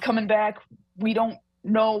 Embiid's coming back. We don't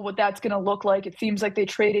know what that's going to look like. It seems like they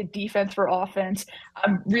traded defense for offense.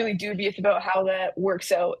 I'm really dubious about how that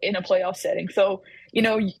works out in a playoff setting. So,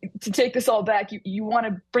 to take this all back, you want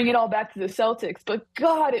to bring it all back to the Celtics, but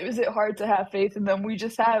God, is it hard to have faith in them. We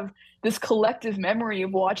just have this collective memory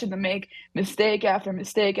of watching them make mistake after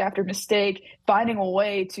mistake after mistake, finding a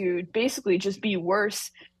way to basically just be worse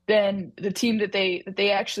than the team that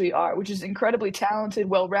they actually are, which is incredibly talented,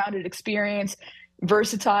 well-rounded, experienced,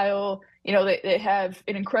 versatile. They have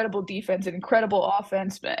an incredible defense, an incredible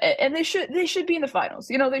offense, and they should be in the finals.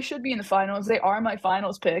 They should be in the finals. They are my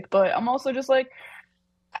finals pick, but I'm also just like,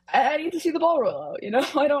 I need to see the ball roll out. I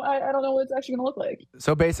don't know what it's actually going to look like.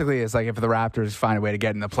 So basically, it's like if the Raptors find a way to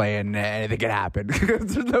get in the play-in, anything can happen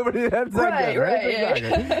because there's nobody that's right.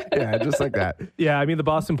 Exactly. Yeah, just like that. Yeah, I mean the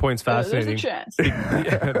Boston point's fascinating. There's a chance.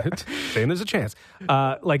 Saying there's a chance.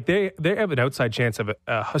 They have an outside chance of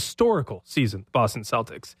a historical season, Boston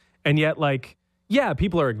Celtics, and yet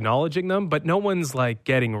people are acknowledging them, but no one's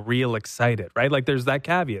getting real excited, right? There's that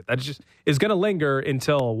caveat that just is going to linger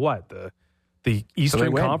until what the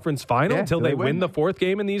Eastern Conference Final, until they win the fourth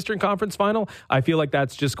game in the Eastern Conference Final. I feel like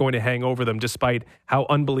that's just going to hang over them despite how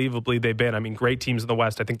unbelievably they've been. I mean, great teams in the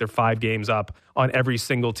West. I think they're 5 games up on every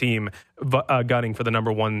single team gunning for the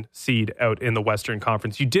number 1 seed out in the Western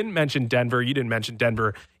Conference. You didn't mention Denver. You didn't mention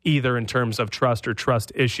Denver either in terms of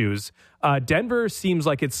trust issues. Denver seems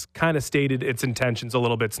like it's kind of stated its intentions a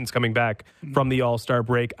little bit since coming back from the All-Star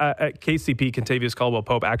break. KCP, Kentavious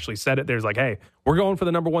Caldwell-Pope, actually said it. There's hey, we're going for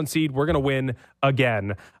the number 1 seed. We're going to win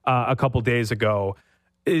again a couple days ago.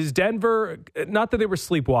 Is Denver, not that they were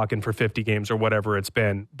sleepwalking for 50 games or whatever it's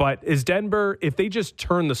been, but is Denver, if they just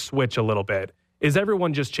turn the switch a little bit, is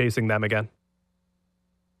everyone just chasing them again?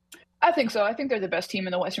 I think so. I think they're the best team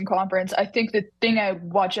in the Western Conference. I think the thing I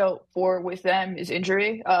watch out for with them is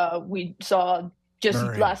injury. We saw just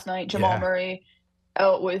last night Jamal Murray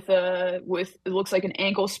out with it looks like an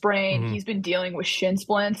ankle sprain. Mm-hmm. He's been dealing with shin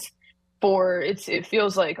splints it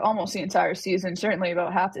feels like almost the entire season, certainly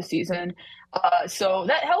about half the season. So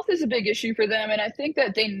that health is a big issue for them, and I think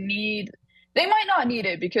that they might not need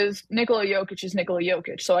it because Nikola Jokic is Nikola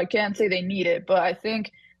Jokic, so I can't say they need it, but I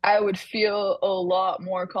think I would feel a lot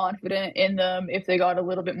more confident in them if they got a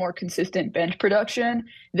little bit more consistent bench production.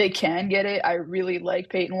 They can get it. I really like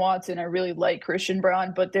Peyton Watson. I really like Christian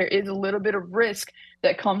Braun, but there is a little bit of risk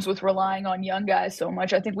that comes with relying on young guys so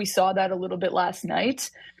much. I think we saw that a little bit last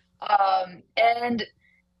night. And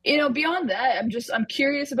beyond that, I'm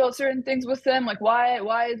curious about certain things with them.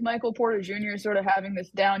 Why is Michael Porter Jr. sort of having this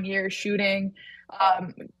down year shooting?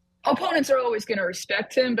 Opponents are always going to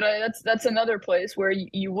respect him, but that's another place where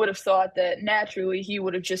you would have thought that naturally he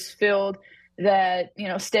would have just filled that,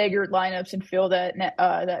 staggered lineups and fill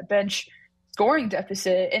that bench scoring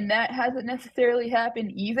deficit, and that hasn't necessarily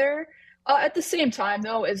happened either. At the same time,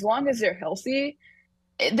 though, as long as they're healthy,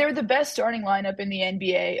 they're the best starting lineup in the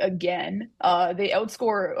NBA again. They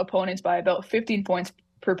outscore opponents by about 15 points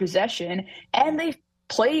per possession, and they've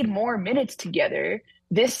played more minutes together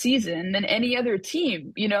this season than any other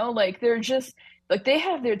team. They're just they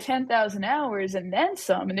have their 10,000 hours and then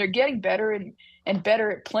some, and they're getting better and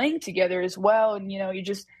better at playing together as well. And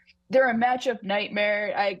they're a matchup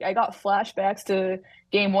nightmare. I got flashbacks to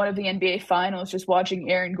game 1 of the NBA Finals, just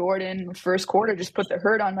watching Aaron Gordon first quarter just put the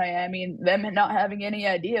hurt on Miami and them not having any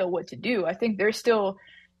idea what to do. I think they're still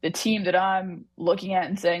the team that I'm looking at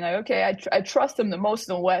and saying, okay, I trust them the most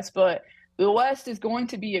in the West, but the West is going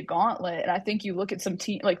to be a gauntlet. And I think you look at some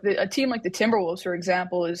team a team like the Timberwolves, for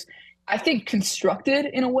example, is I think constructed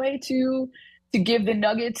in a way to give the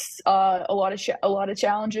Nuggets a lot of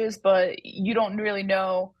challenges, but you don't really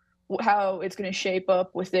know how it's going to shape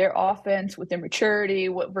up with their offense, with their maturity,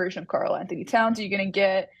 what version of Karl Anthony Towns are you going to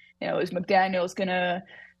get? Is McDaniels going to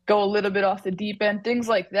go a little bit off the deep end? Things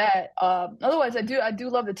like that. Otherwise, I do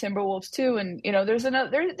love the Timberwolves too. And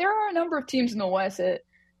there are a number of teams in the West that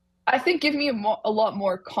I think give me a lot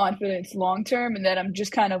more confidence long term, and then I'm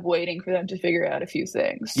just kind of waiting for them to figure out a few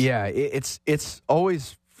things. Yeah, it's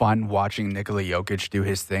always fun watching Nikola Jokic do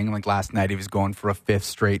his thing. Like last night, he was going for a 5th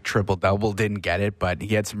straight triple-double. Didn't get it, but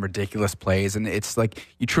he had some ridiculous plays. And it's like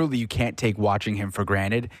you can't take watching him for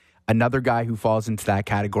granted. Another guy who falls into that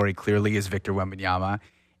category clearly is Victor Wembanyama.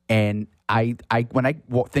 And when I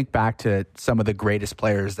think back to some of the greatest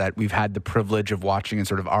players that we've had the privilege of watching in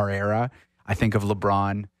sort of our era, I think of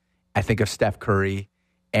LeBron, I think of Steph Curry,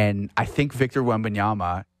 and I think Victor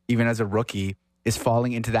Wembanyama, even as a rookie, is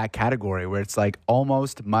falling into that category where it's like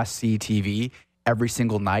almost must-see TV every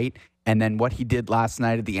single night. And then what he did last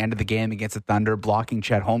night at the end of the game against the Thunder, blocking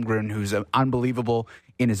Chet Holmgren, who's unbelievable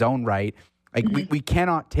in his own right. Like we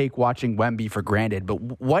cannot take watching Wemby for granted, but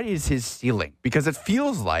what is his ceiling? Because it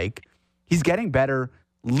feels like he's getting better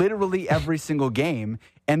literally every single game.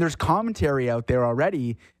 And there's commentary out there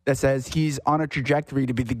already that says he's on a trajectory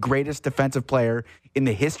to be the greatest defensive player in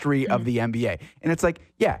the history of the NBA. And it's like,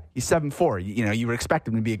 yeah, he's 7'4". You would expect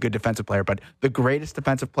him to be a good defensive player, but the greatest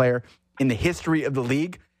defensive player in the history of the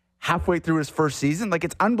league halfway through his first season, like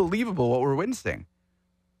it's unbelievable what we're witnessing.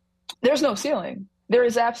 There's no ceiling. There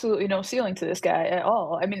is absolutely no ceiling to this guy at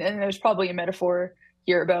all. I mean, and there's probably a metaphor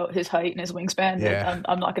here about his height and his wingspan that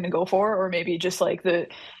I'm not going to go for, or maybe just like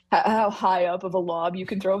how high up of a lob you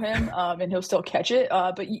can throw him, and he'll still catch it.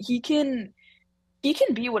 But he can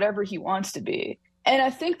be whatever he wants to be. And I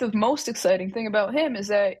think the most exciting thing about him is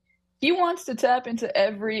that he wants to tap into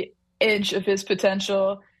every inch of his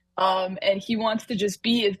potential, and he wants to just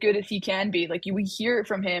be as good as he can be. Like we hear it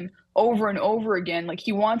from him over and over again. Like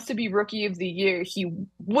he wants to be Rookie of the Year. He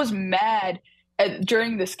was mad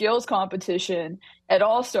during the skills competition at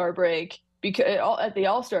All-Star break at the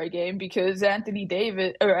All-Star game because Anthony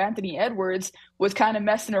Edwards was kind of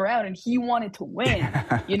messing around and he wanted to win.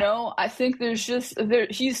 I think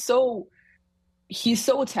he's so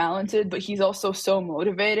talented, but he's also so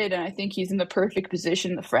motivated, and I think he's in the perfect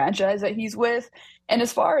position in the franchise that he's with. And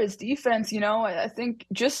as far as defense, I think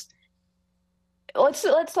just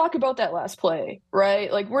let's talk about that last play,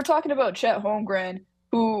 right? Like we're talking about Chet Holmgren,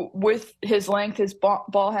 who with his length, his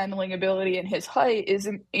ball handling ability, and his height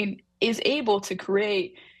is able to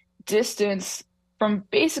create distance from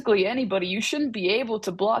basically anybody. You shouldn't be able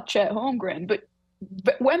to block Chet Holmgren, but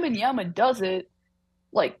Wembanyama does it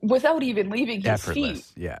like without even leaving his feet.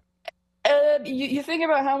 Yeah. And you think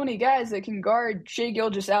about how many guys that can guard Shai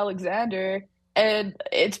Gilgeous-Alexander, and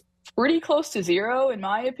it's pretty close to zero in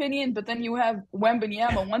my opinion. But then you have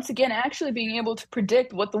Wembanyama once again actually being able to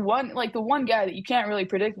predict what the one guy that you can't really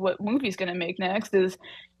predict what move he's going to make next is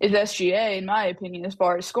SGA in my opinion as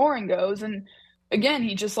far as scoring goes. And again,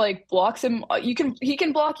 he just like blocks him. He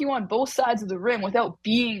can block you on both sides of the rim without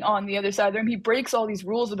being on the other side of the rim. He breaks all these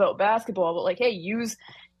rules about basketball, but like, hey, use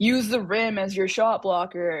the rim as your shot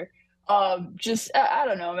blocker. I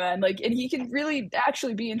don't know, man. Like, and he can really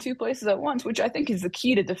actually be in two places at once, which I think is the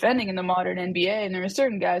key to defending in the modern NBA. And there are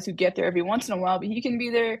certain guys who get there every once in a while, but he can be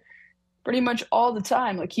there pretty much all the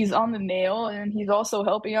time. Like he's on the nail and he's also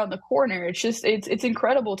helping out in the corner. It's just, it's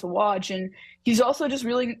incredible to watch. And he's also just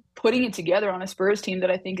really putting it together on a Spurs team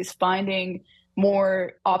that I think is finding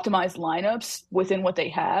more optimized lineups within what they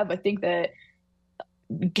have. I think that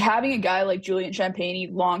having a guy like Julian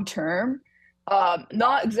Champagnie long-term,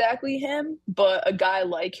 not exactly him, but a guy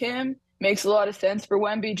like him makes a lot of sense for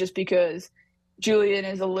Wemby just because Julian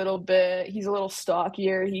is he's a little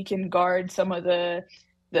stockier. He can guard some of the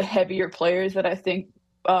heavier players that I think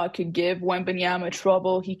could give Wembanyama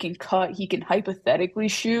trouble. He can cut. He can hypothetically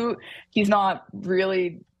shoot. He's not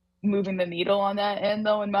really moving the needle on that end,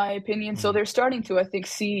 though, in my opinion. So they're starting to, I think,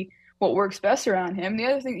 see what works best around him. The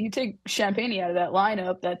other thing, you take Champagnie out of that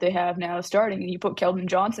lineup that they have now starting, and you put Keldon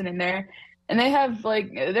Johnson in there, and they have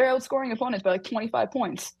they're outscoring opponents by like 25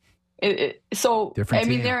 points. So different I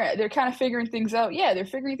mean, team. they're kind of figuring things out. Yeah, they're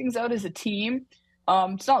figuring things out as a team.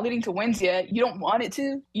 It's not leading to wins yet. You don't want it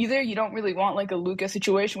to either. You don't really want like a Luka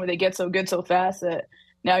situation where they get so good so fast that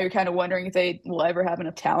now you're kind of wondering if they will ever have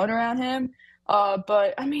enough talent around him.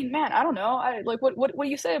 But I mean, man, I don't know. What do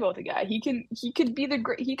you say about the guy? He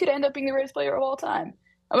could end up being the greatest player of all time.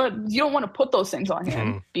 I mean, you don't want to put those things on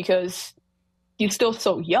him because he's still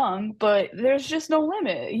so young, but there's just no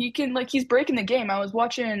limit. He's breaking the game. I was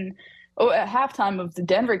watching at halftime of the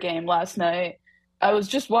Denver game last night. I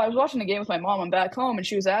was watching the game with my mom. I'm back home, and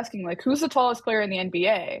she was asking, like, who's the tallest player in the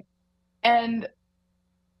NBA? And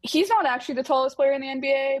he's not actually the tallest player in the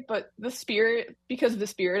NBA, but because of the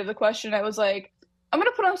spirit of the question, I was like, I'm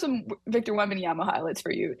going to put on some Victor Wembanyama highlights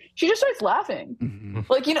for you. She just starts laughing.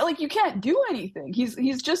 Mm-hmm. You can't do anything.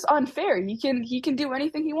 He's just unfair. He can do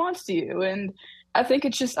anything he wants to you. And I think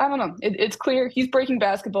it's just, I don't know. It's clear he's breaking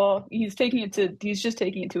basketball. He's just taking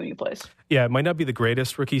it to a new place. Yeah, it might not be the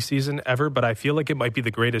greatest rookie season ever, but I feel like it might be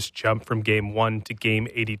the greatest jump from game 1 to game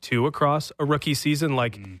 82 across a rookie season.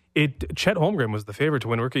 Chet Holmgren was the favorite to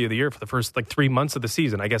win Rookie of the Year for the first 3 months of the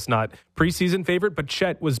season. I guess not preseason favorite, but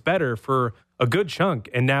Chet was better for a good chunk.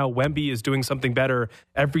 And now Wemby is doing something better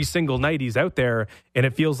every single night he's out there. And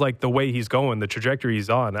it feels like the way he's going, the trajectory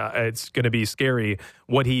he's on, it's going to be scary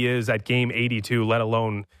what he is at game 82, let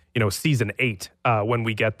alone season 8 when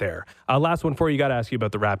we get there. Last one for you. Got to ask you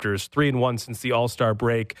about the Raptors. 3-1 since the All-Star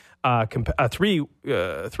break. Three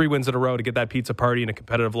wins in a row to get that pizza party and a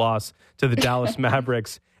competitive loss to the Dallas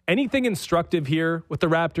Mavericks. Anything instructive here with the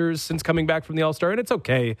Raptors since coming back from the All-Star? And it's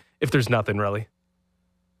okay if there's nothing really.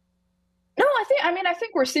 No, I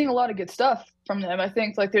think we're seeing a lot of good stuff from them. I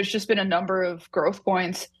think there's just been a number of growth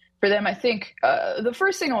points for them. I think the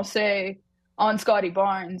first thing I'll say on Scotty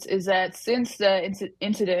Barnes is that since the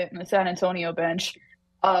incident in the San Antonio bench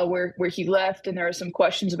where he left and there are some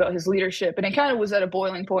questions about his leadership, and it kind of was at a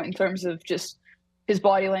boiling point in terms of just his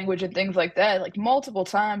body language and things like that. Multiple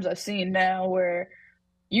times I've seen now where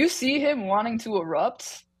you see him wanting to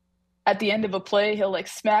erupt at the end of a play. He'll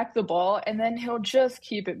smack the ball and then he'll just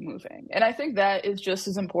keep it moving. And I think that is just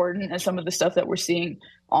as important as some of the stuff that we're seeing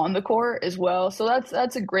on the court as well. So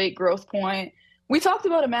that's a great growth point. We talked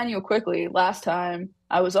about Emmanuel quickly last time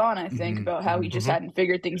I was on, I think, about how he just hadn't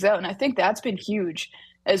figured things out. And I think that's been huge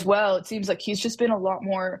as well. It seems like he's just been a lot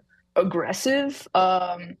more aggressive.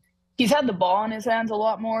 He's had the ball in his hands a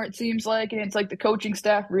lot more, it seems like. And it's the coaching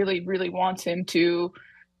staff really, really wants him to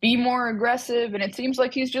be more aggressive. And it seems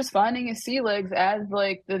like he's just finding his sea legs as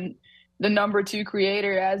the number 2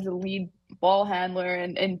 creator, as the lead ball handler.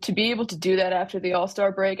 And to be able to do that after the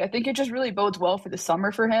All-Star break, I think it just really bodes well for the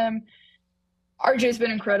summer for him. RJ's been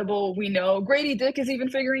incredible. We know Grady Dick is even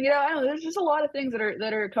figuring it out. I don't know, there's just a lot of things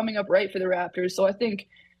that are coming up right for the Raptors. So I think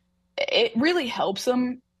it really helps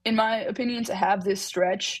them, in my opinion, to have this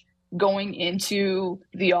stretch going into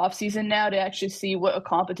the offseason now to actually see what a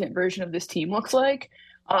competent version of this team looks like.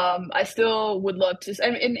 I still would love to,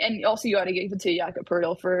 and also you got to give it to Jakob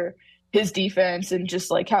Poeltl for his defense and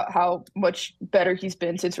just how much better he's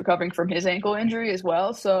been since recovering from his ankle injury as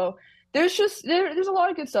well. So there's a lot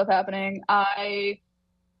of good stuff happening. I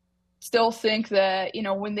still think that,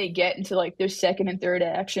 when they get into their second and third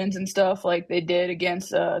actions and stuff like they did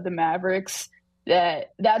against the Mavericks,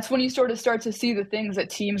 that's when you sort of start to see the things that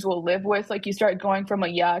teams will live with. You start going from a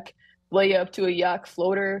yak layup to a yak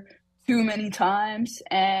floater too many times,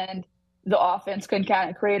 and the offense can kind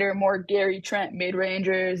of create more Gary Trent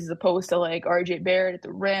mid-rangers as opposed to RJ Barrett at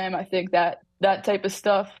the rim. I think that type of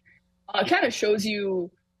stuff kind of shows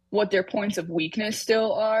you what their points of weakness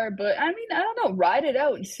still are. But I don't know, ride it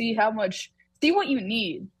out and see what you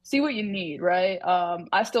need, right?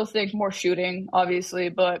 I still think more shooting, obviously,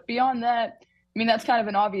 but beyond that, that's kind of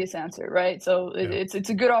an obvious answer, right? So it's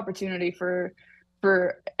a good opportunity for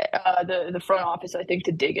the front office, I think,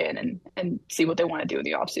 to dig in and see what they want to do in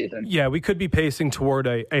the offseason. Yeah, we could be pacing toward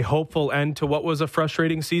a hopeful end to what was a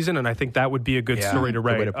frustrating season, and I think that would be a good story to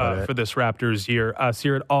write for this Raptors year.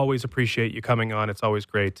 Searat, always appreciate you coming on. It's always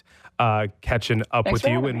great catching up with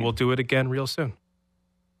you, and we'll do it again real soon.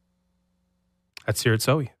 That's Searat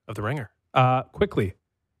Sohi of The Ringer. Quickly,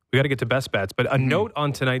 we got to get to best bets, but a note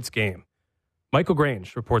on tonight's game. Michael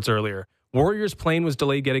Grange reports earlier, Warriors plane was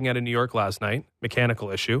delayed getting out of New York last night.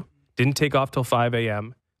 Mechanical issue. Didn't take off till 5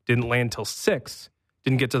 a.m. Didn't land till 6.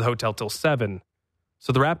 Didn't get to the hotel till 7.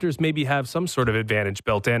 So the Raptors maybe have some sort of advantage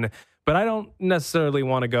built in. But I don't necessarily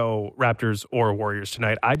want to go Raptors or Warriors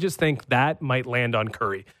tonight. I just think that might land on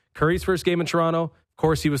Curry. Curry's first game in Toronto. Of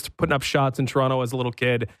course, he was putting up shots in Toronto as a little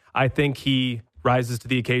kid. I think he rises to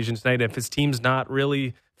the occasion tonight. If his team's not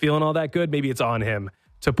really feeling all that good, maybe it's on him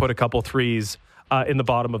to put a couple threes in the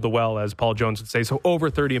bottom of the well, as Paul Jones would say. So over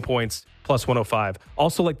 30 in points, plus 105.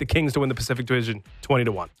 Also like the Kings to win the Pacific Division,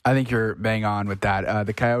 20-1. I think you're bang on with that.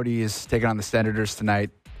 The Coyotes taking on the Senators tonight.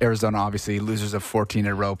 Arizona, obviously, losers of 14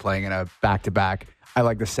 in a row, playing in a back-to-back. I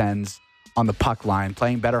like the Sens on the puck line,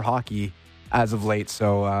 playing better hockey as of late.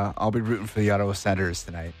 So I'll be rooting for the Ottawa Senators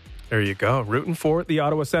tonight. There you go. Rooting for the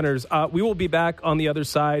Ottawa Senators. We will be back on the other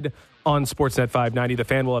side on Sportsnet 590. The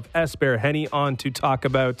Fan will have Esper Henny on to talk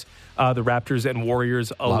about the Raptors and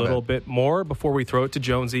Warriors a little bit more before we throw it to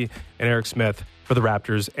Jonesy and Eric Smith for the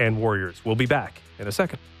Raptors and Warriors. We'll be back in a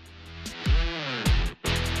second.